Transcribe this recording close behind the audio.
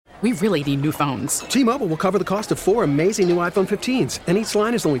We really need new phones. T-Mobile will cover the cost of 4 amazing new iPhone 15s, and each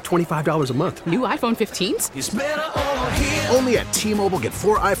line is only $25 a month. New iPhone 15s? It's better over here. Only at T-Mobile, get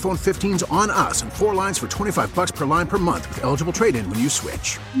 4 iPhone 15s on us and 4 lines for $25 per line per month with eligible trade-in when you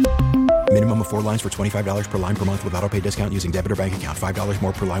switch. Minimum of 4 lines for $25 per line per month with autopay discount using debit or bank account. $5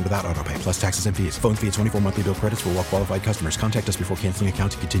 more per line without autopay, plus taxes and fees. Phone fee at 24 monthly bill credits for well-qualified customers. Contact us before canceling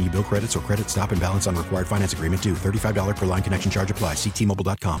account to continue bill credits or credit stop and balance on required finance agreement due. $35 per line connection charge applies. See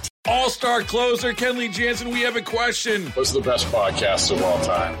T-Mobile.com. All-star closer Kenley Jansen, we have a question. What's the best podcast of all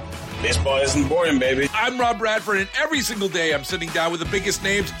time? Baseball isn't boring, baby. I'm Rob Bradford, and every single day I'm sitting down with the biggest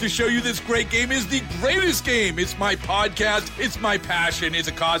names to show you this great game is the greatest game. It's my podcast. It's my passion. It's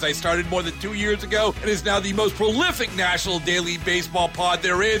a cause I started more than 2 years ago and is now the most prolific national daily baseball pod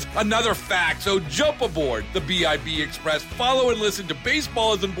there is. Another fact. So jump aboard the BIB Express. Follow and listen to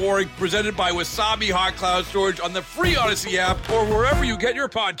Baseball Isn't Boring, presented by Wasabi Hot Cloud Storage on the free Odyssey app or wherever you get your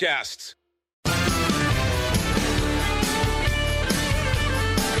podcasts.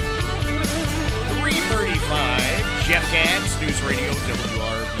 Jeff Katz, News Radio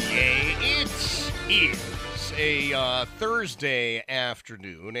WRVA. It is a Thursday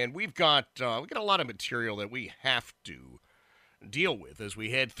afternoon, and we got a lot of material that we have to deal with as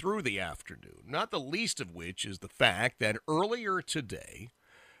we head through the afternoon. Not the least of which is the fact that earlier today,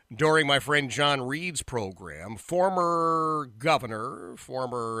 during my friend John Reed's program, former governor,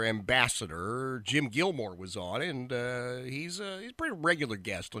 former ambassador Jim Gilmore was on, and he's a pretty regular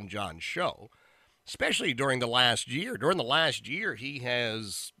guest on John's show. Especially during the last year. During the last year, he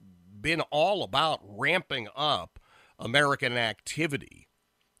has been all about ramping up American activity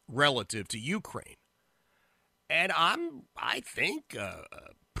relative to Ukraine. And I think, a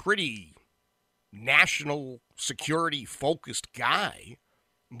pretty national security-focused guy,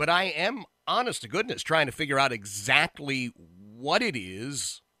 but I am, honest to goodness, trying to figure out exactly what it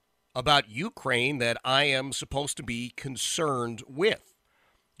is about Ukraine that I am supposed to be concerned with.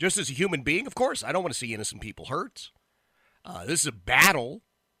 Just as a human being, of course, I don't want to see innocent people hurt. This is a battle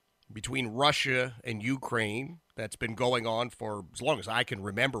between Russia and Ukraine that's been going on for as long as I can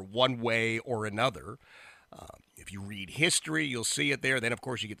remember, one way or another. If you read history, you'll see it there. Then, of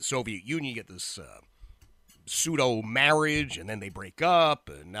course, you get the Soviet Union, you get this pseudo-marriage, and then they break up.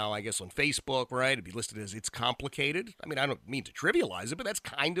 And now I guess on Facebook, right, it'd be listed as it's complicated. I mean, I don't mean to trivialize it, but that's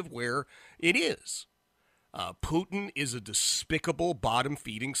kind of where it is. Putin is a despicable,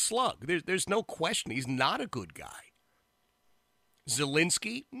 bottom-feeding slug. There's no question. He's not a good guy.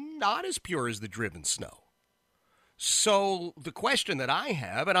 Zelensky, not as pure as the driven snow. So the question that I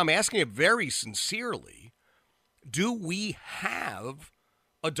have, and I'm asking it very sincerely, do we have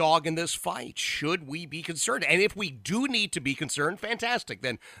a dog in this fight? Should we be concerned? And if we do need to be concerned, fantastic.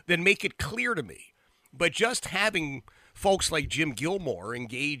 Then make it clear to me. But just having folks like Jim Gilmore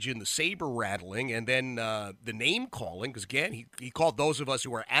engage in the saber rattling and then the name calling, because again, he called those of us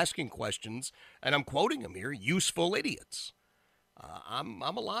who are asking questions, and I'm quoting him here, useful idiots. I'm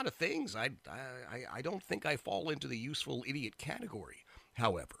a lot of things. I don't think I fall into the useful idiot category,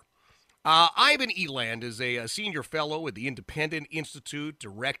 however. Ivan Eland is a senior fellow at the Independent Institute,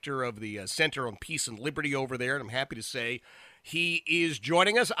 director of the Center on Peace and Liberty over there, and I'm happy to say he is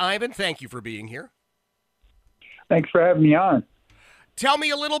joining us. Ivan, thank you for being here. Thanks for having me on. Tell me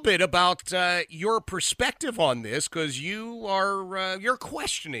a little bit about your perspective on this, because you're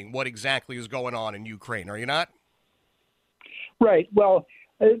questioning what exactly is going on in Ukraine, are you not? Right. Well,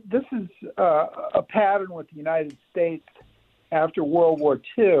 this is a pattern with the United States after World War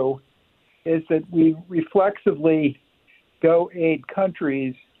II, is that we reflexively go aid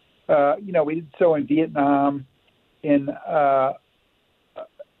countries. We did so in Vietnam, in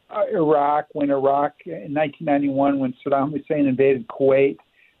Iraq, in 1991, when Saddam Hussein invaded Kuwait,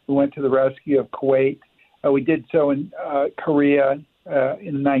 we went to the rescue of Kuwait. We did so in Korea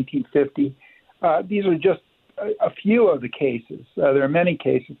in 1950. These are just a few of the cases. There are many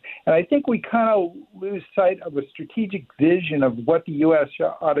cases. And I think we kind of lose sight of a strategic vision of what the U.S.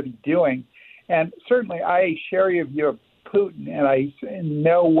 ought to be doing. And certainly I share your view of Putin, and I in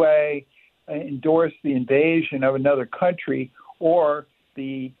no way endorse the invasion of another country or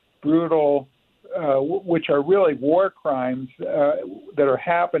the brutal, which are really war crimes that are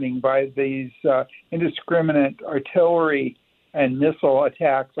happening by these indiscriminate artillery and missile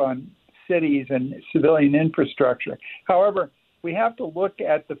attacks on cities and civilian infrastructure. However, we have to look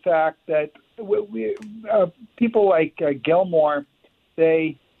at the fact that people like Gilmore,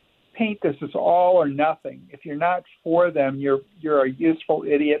 they paint this as all or nothing. If you're not for them, you're a useful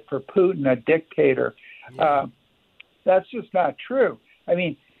idiot. For Putin, a dictator. Yeah. That's just not true. I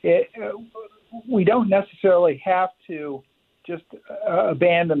mean, we don't necessarily have to just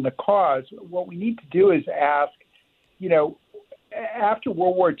abandon the cause. What we need to do is ask, after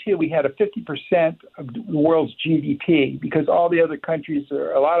World War II, we had a 50% of the world's GDP because all the other countries,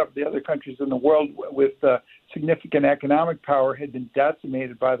 or a lot of the other countries in the world with significant economic power, had been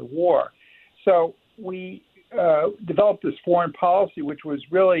decimated by the war. So we developed this foreign policy, which was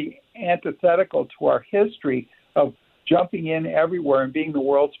really antithetical to our history of jumping in everywhere and being the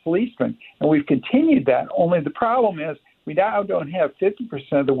world's policeman. And we've continued that. Only the problem is we now don't have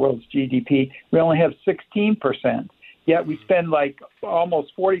 50% of the world's GDP. We only have 16%. Yet we spend like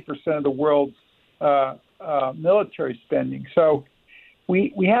almost 40% of the world's military spending. So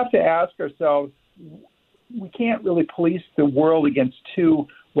we have to ask ourselves, we can't really police the world against two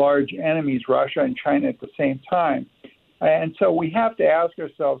large enemies, Russia and China, at the same time. And so we have to ask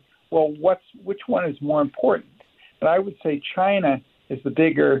ourselves, well, which one is more important? And I would say China is the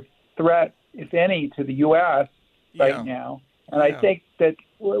bigger threat, if any, to the U.S. right now. And I think that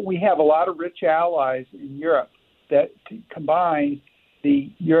we have a lot of rich allies in Europe that combined,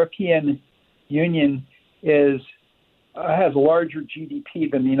 the European Union has a larger GDP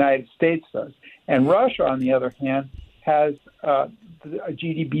than the United States does. And Russia, on the other hand, has a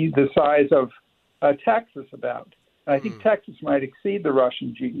GDP the size of Texas about. And I think Texas might exceed the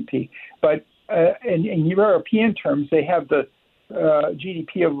Russian GDP. But in European terms, they have the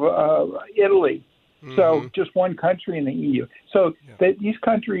GDP of Italy. So just one country in the EU. So these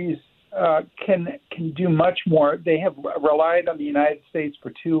countries can do much more. They have relied on the United States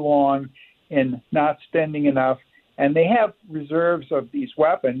for too long in not spending enough, and they have reserves of these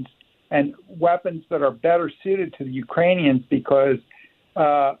weapons, and weapons that are better suited to the Ukrainians because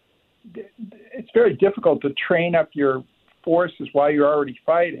it's very difficult to train up your forces while you're already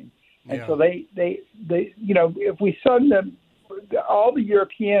fighting. And so they if we send them, all the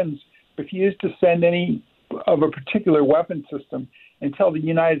Europeans refuse to send any of a particular weapon system until the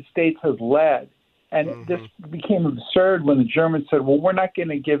United States has led. And this became absurd when the Germans said, well, we're not going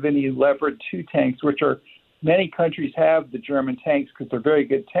to give any Leopard 2 tanks, which are many countries have the German tanks because they're very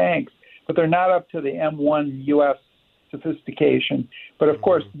good tanks, but they're not up to the M1 U.S. sophistication. But, of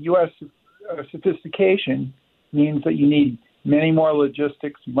course, U.S. Sophistication means that you need many more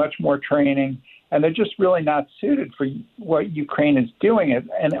logistics, much more training, and they're just really not suited for what Ukraine is doing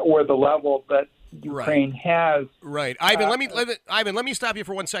or the level that Ukraine has. Right. Ivan, let me stop you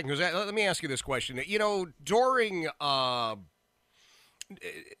for 1 second. Let me ask you this question. During a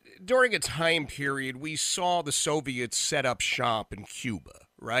time period, we saw the Soviets set up shop in Cuba,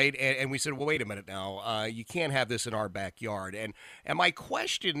 right? And we said, well, wait a minute now. You can't have this in our backyard. And my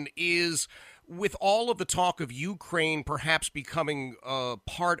question is, with all of the talk of Ukraine perhaps becoming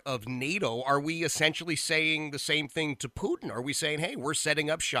part of NATO, are we essentially saying the same thing to Putin? Are we saying, hey, we're setting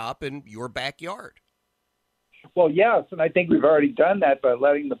up shop in your backyard? Well, yes, and I think we've already done that by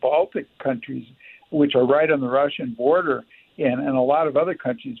letting the Baltic countries, which are right on the Russian border, and a lot of other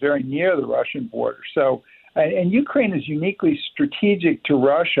countries very near the Russian border. So, and Ukraine is uniquely strategic to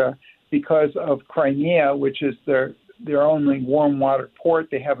Russia because of Crimea, which is their only warm water port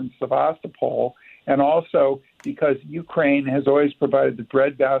they have in Sevastopol, and also because Ukraine has always provided the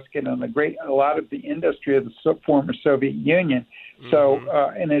breadbasket and a lot of the industry of the former Soviet Union. So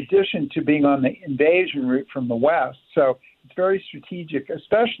in addition to being on the invasion route from the West, so it's very strategic,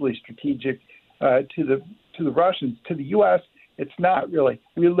 especially strategic to the Russians. To the U.S., it's not really.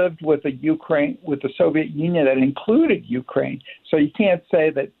 We lived with the Soviet Union that included Ukraine, so you can't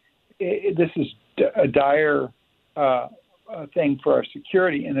say that this is a dire thing for our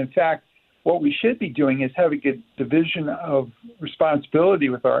security. And in fact, what we should be doing is having a division of responsibility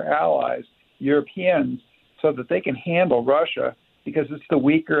with our allies, Europeans, so that they can handle Russia because it's the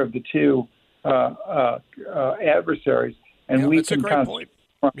weaker of the two adversaries, and we can concentrate.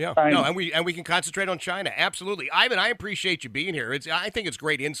 And we can concentrate on China. Absolutely, Ivan. I appreciate you being here. I think it's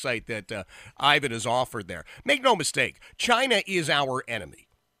great insight that Ivan has offered there. Make no mistake, China is our enemy.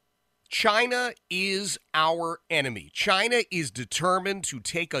 China is our enemy. China is determined to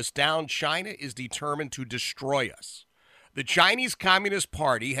take us down. China is determined to destroy us. The Chinese Communist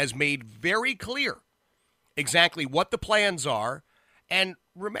Party has made very clear exactly what the plans are. And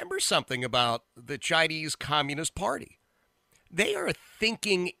remember something about the Chinese Communist Party. They are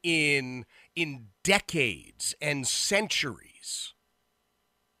thinking in decades and centuries.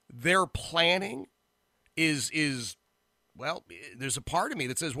 Their planning is well, there's a part of me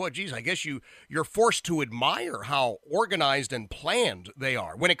that says, well, geez, I guess you're forced to admire how organized and planned they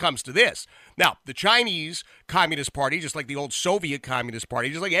are when it comes to this. Now, the Chinese Communist Party, just like the old Soviet Communist Party,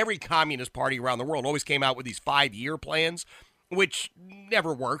 just like every communist party around the world, always came out with these 5-year plans, which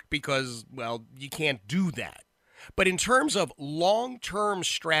never worked because, well, you can't do that. But in terms of long-term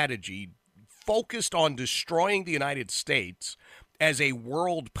strategy focused on destroying the United States as a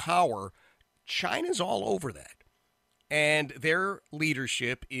world power, China's all over that. And their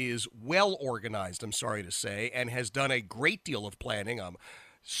leadership is well organized, I'm sorry to say, and has done a great deal of planning, I'm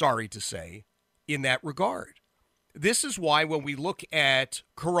sorry to say, in that regard. This is why when we look at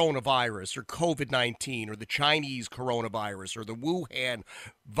coronavirus or COVID-19 or the Chinese coronavirus or the Wuhan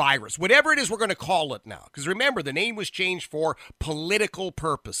virus, whatever it is we're going to call it now, because remember, the name was changed for political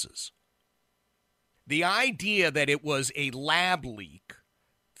purposes. The idea that it was a lab leak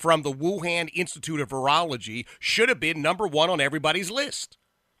from the Wuhan Institute of Virology should have been number one on everybody's list.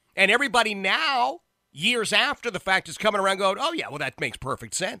 And everybody now, years after the fact, is coming around going, oh, yeah, well, that makes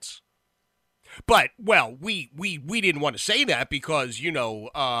perfect sense. But, well, we didn't want to say that because,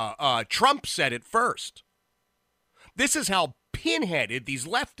 Trump said it first. This is how pinheaded these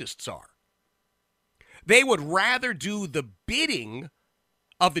leftists are. They would rather do the bidding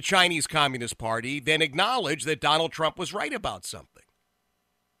of the Chinese Communist Party than acknowledge that Donald Trump was right about something.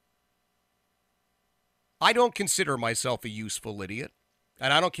 I don't consider myself a useful idiot,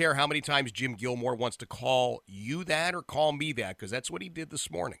 and I don't care how many times Jim Gilmore wants to call you that or call me that, because that's what he did this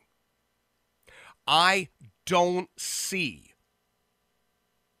morning. I don't see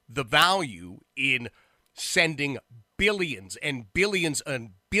the value in sending billions and billions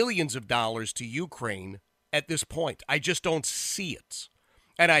and billions of dollars to Ukraine at this point. I just don't see it.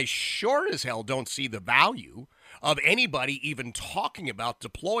 And I sure as hell don't see the value of anybody even talking about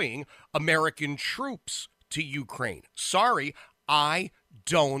deploying American troops to Ukraine. Sorry, I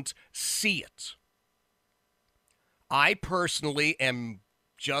don't see it. I personally am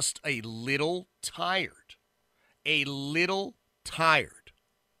just a little tired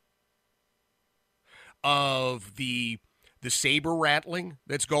of the saber rattling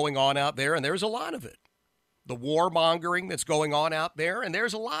that's going on out there, and there's a lot of it. The warmongering that's going on out there, and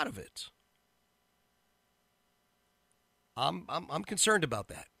there's a lot of it. I'm concerned about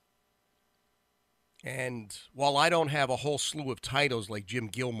that. And while I don't have a whole slew of titles like Jim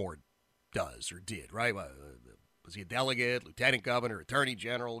Gilmore does or did, right? Was he a delegate, lieutenant governor, attorney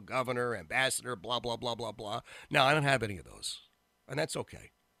general, governor, ambassador, blah, blah, blah, blah, blah? No, I don't have any of those. And that's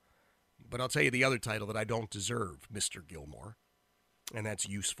okay. But I'll tell you the other title that I don't deserve, Mr. Gilmore, and that's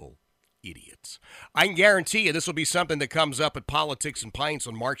useful idiots. I can guarantee you this will be something that comes up at Politics and Pints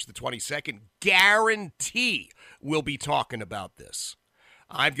on March the 22nd. Guarantee we'll be talking about this.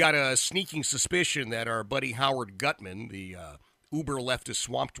 I've got a sneaking suspicion that our buddy Howard Gutman, the uber leftist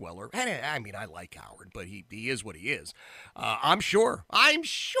swamp dweller, and I mean, I like Howard, but he is what he is. I'm sure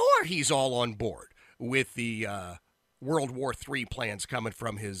he's all on board with the World War III plans coming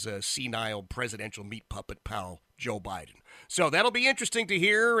from his senile presidential meat puppet pal, Joe Biden. So that'll be interesting to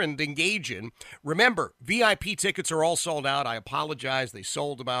hear and engage in. Remember, VIP tickets are all sold out. I apologize. They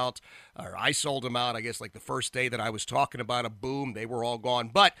sold them out, or I sold them out, I guess, like the first day that I was talking about a boom. They were all gone.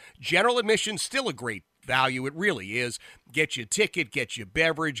 But general admission, still a great value. It really is. Get you a ticket, get you a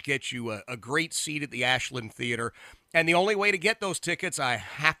beverage, get you a great seat at the Ashland Theater. And the only way to get those tickets, I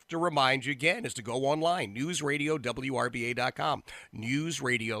have to remind you again, is to go online, newsradiowrba.com,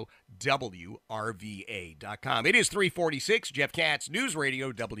 newsradiowrba.com. It is 3:46, Jeff Katz, News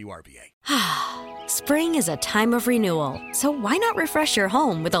Radio WRVA. Spring is a time of renewal, so why not refresh your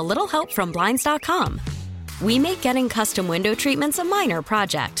home with a little help from Blinds.com? We make getting custom window treatments a minor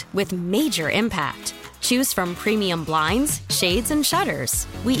project with major impact. Choose from premium blinds, shades, and shutters.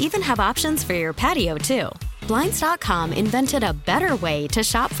 We even have options for your patio, too. Blinds.com invented a better way to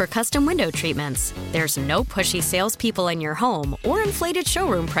shop for custom window treatments. There's no pushy salespeople in your home or inflated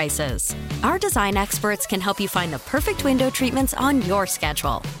showroom prices. Our design experts can help you find the perfect window treatments on your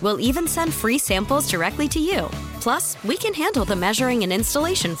schedule. We'll even send free samples directly to you. Plus, we can handle the measuring and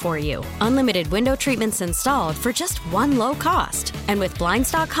installation for you. Unlimited window treatments installed for just one low cost. And with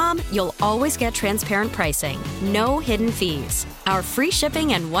Blinds.com, you'll always get transparent pricing. No hidden fees. Our free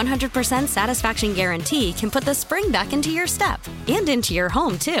shipping and 100% satisfaction guarantee can put the spring back into your step and into your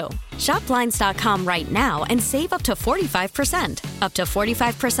home, too. Shop Blinds.com right now and save up to 45%. Up to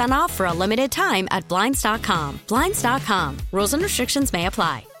 45% off for a limited time at Blinds.com. Blinds.com. Rules and restrictions may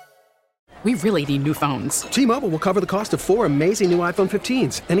apply. We really need new phones. T-Mobile will cover the cost of 4 amazing new iPhone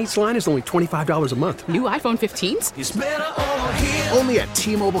 15s, and each line is only $25 a month. New iPhone 15s? It's better over here. Only at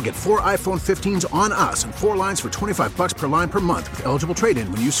T-Mobile, get 4 iPhone 15s on us and 4 lines for $25 per line per month with eligible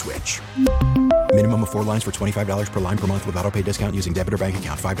trade-in when you switch. Minimum of 4 lines for $25 per line per month with autopay discount using debit or bank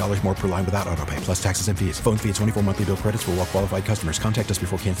account. $5 more per line without autopay, plus taxes and fees. Phone fee at 24 monthly bill credits for well-qualified customers. Contact us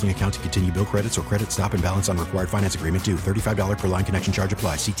before canceling account to continue bill credits or credit stop and balance on required finance agreement due. $35 per line connection charge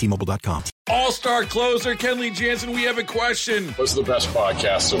applies. See T-Mobile.com. All-star closer Kenley Jansen, we have a question. What's the best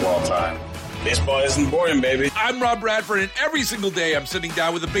podcast of all time? Baseball isn't boring, baby. I'm Rob Bradford, and every single day I'm sitting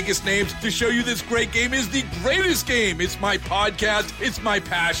down with the biggest names to show you this great game is the greatest game. It's my podcast. It's my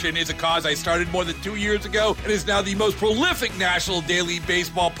passion. It's a cause I started more than 2 years ago and is now the most prolific national daily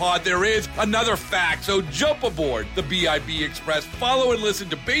baseball pod there is. Another fact, so jump aboard the BIB Express. Follow and listen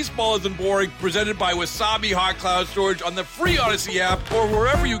to Baseball Isn't Boring, presented by Wasabi Hot Cloud Storage on the free Odyssey app or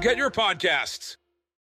wherever you get your podcasts.